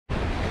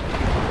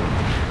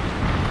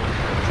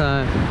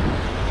So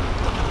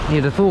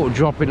you'd have thought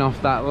dropping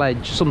off that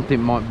ledge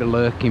something might be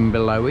lurking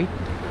below it.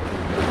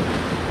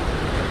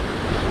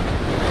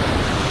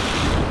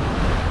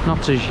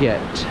 Not as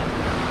yet.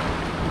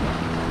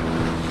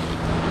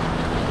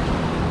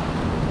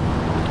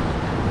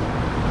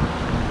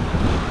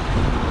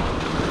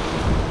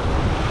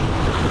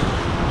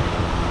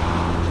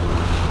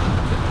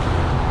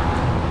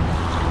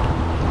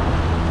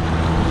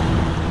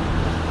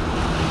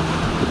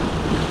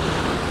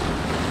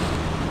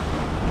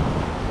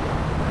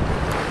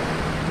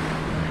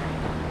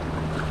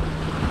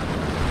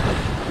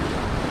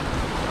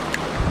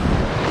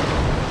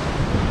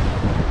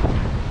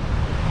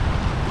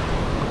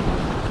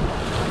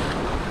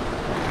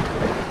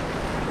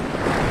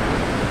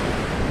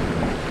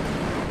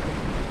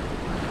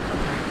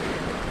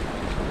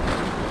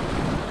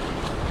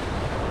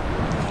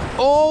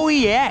 Oh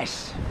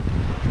yes!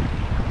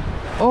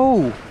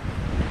 Oh!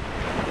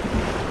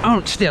 Oh,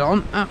 it's still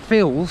on. That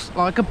feels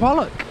like a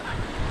pollock.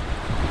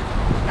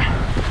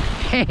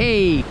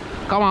 Hey!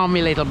 Come on,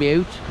 me little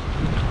beaut.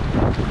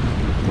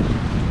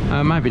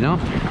 Maybe not.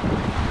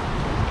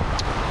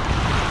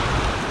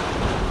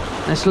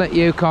 Let's let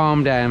you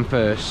calm down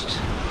first.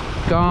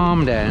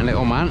 Calm down,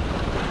 little man.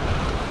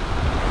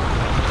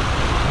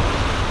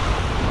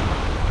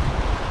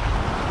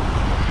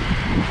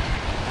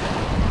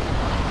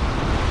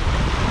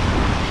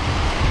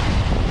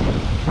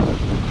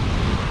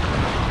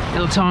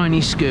 Little tiny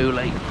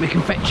schoolie. We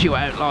can fetch you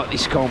out like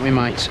this, can't we,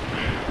 mate?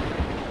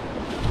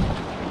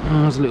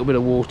 Oh, there's a little bit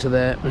of water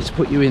there. Let's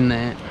put you in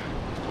there.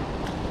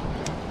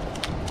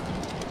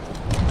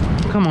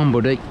 Come on,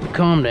 buddy.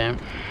 Calm down.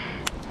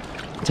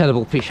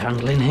 Terrible fish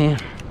handling here.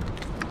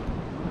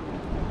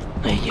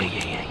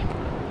 Hey.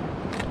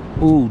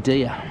 Oh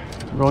dear.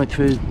 Right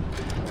through.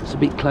 It's a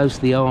bit close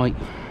to the eye.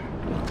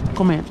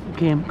 Come here,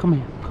 Kim. Come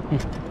here. Come here.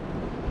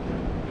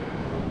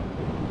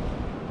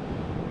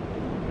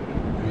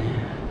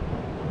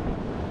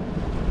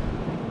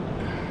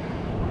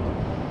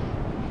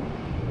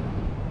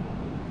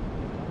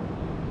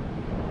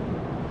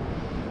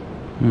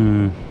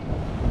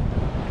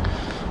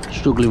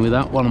 Struggling with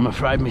that one, I'm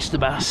afraid, Mr.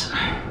 Bass.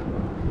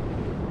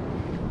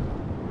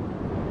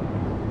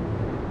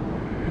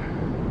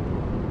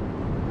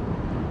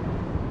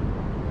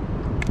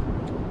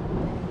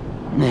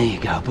 There you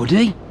go,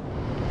 buddy.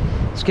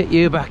 Let's get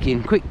you back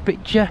in. Quick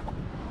picture.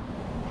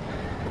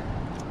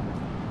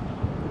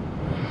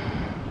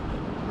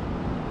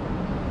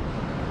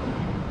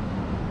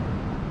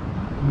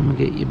 I'll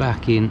get you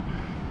back in.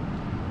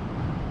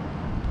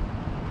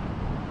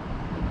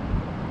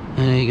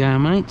 There you go,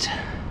 mate.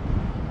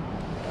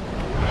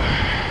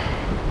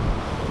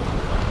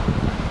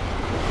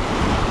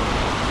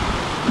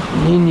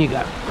 In you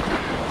go.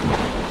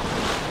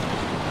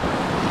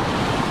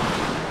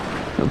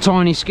 Little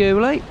tiny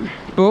schoolie,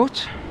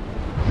 but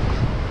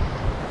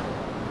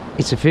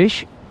it's a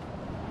fish.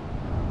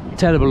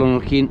 Terrible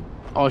unlucky.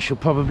 I shall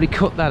probably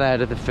cut that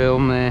out of the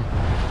film there.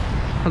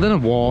 I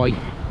don't know why.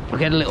 I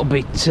get a little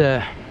bit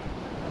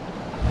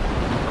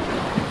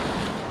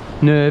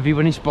nervy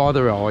when it's by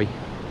the eye.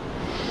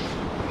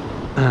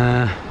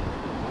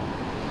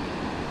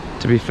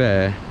 To be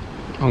fair,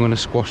 I'm going to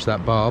squash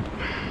that barb.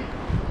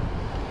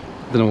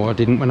 Don't know why I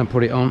didn't when I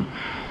put it on.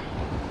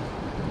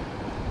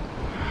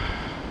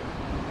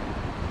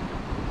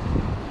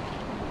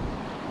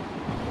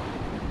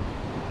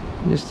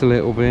 Just a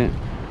little bit.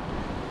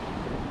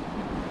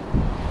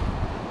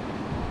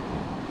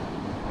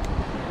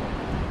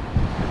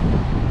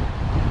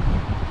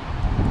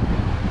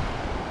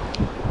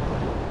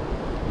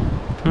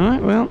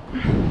 Alright, well,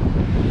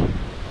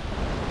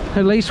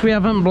 at least we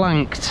haven't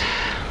blanked.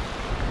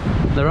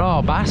 There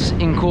are bass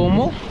in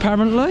Cornwall,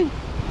 apparently.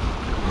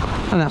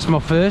 And that's my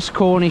first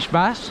Cornish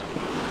bass.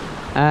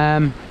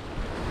 In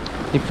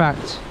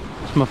fact,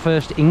 it's my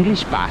first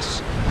English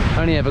bass.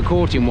 Only ever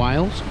caught in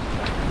Wales.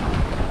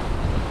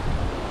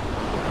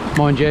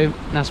 Mind you,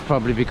 that's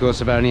probably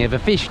because I've only ever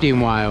fished in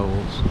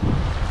Wales.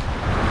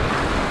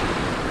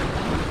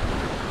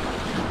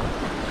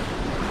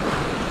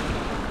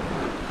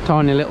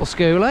 Tiny little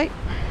schoolie.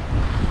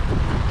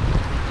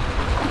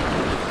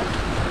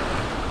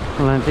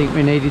 I don't think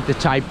we needed the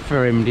tape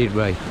for him, did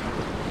we?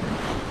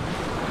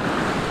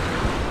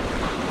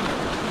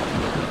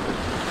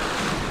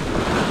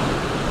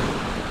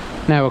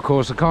 Now, of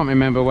course, I can't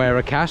remember where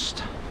I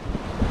cast.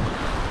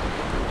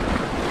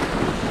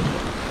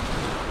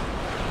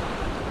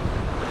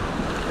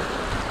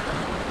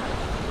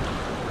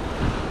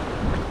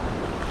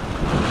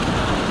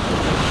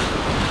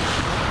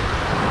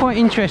 Quite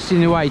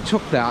interesting the way he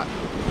took that.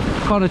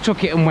 Kind of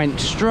took it and went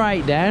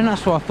straight down.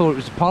 That's why I thought it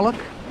was a pollock.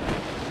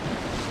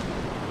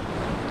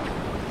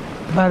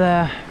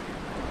 But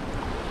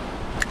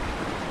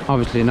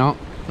obviously not.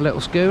 A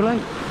little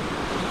schoolie.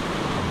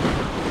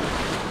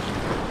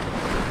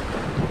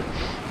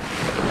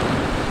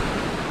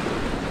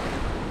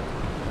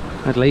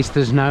 At least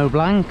there's no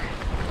blank.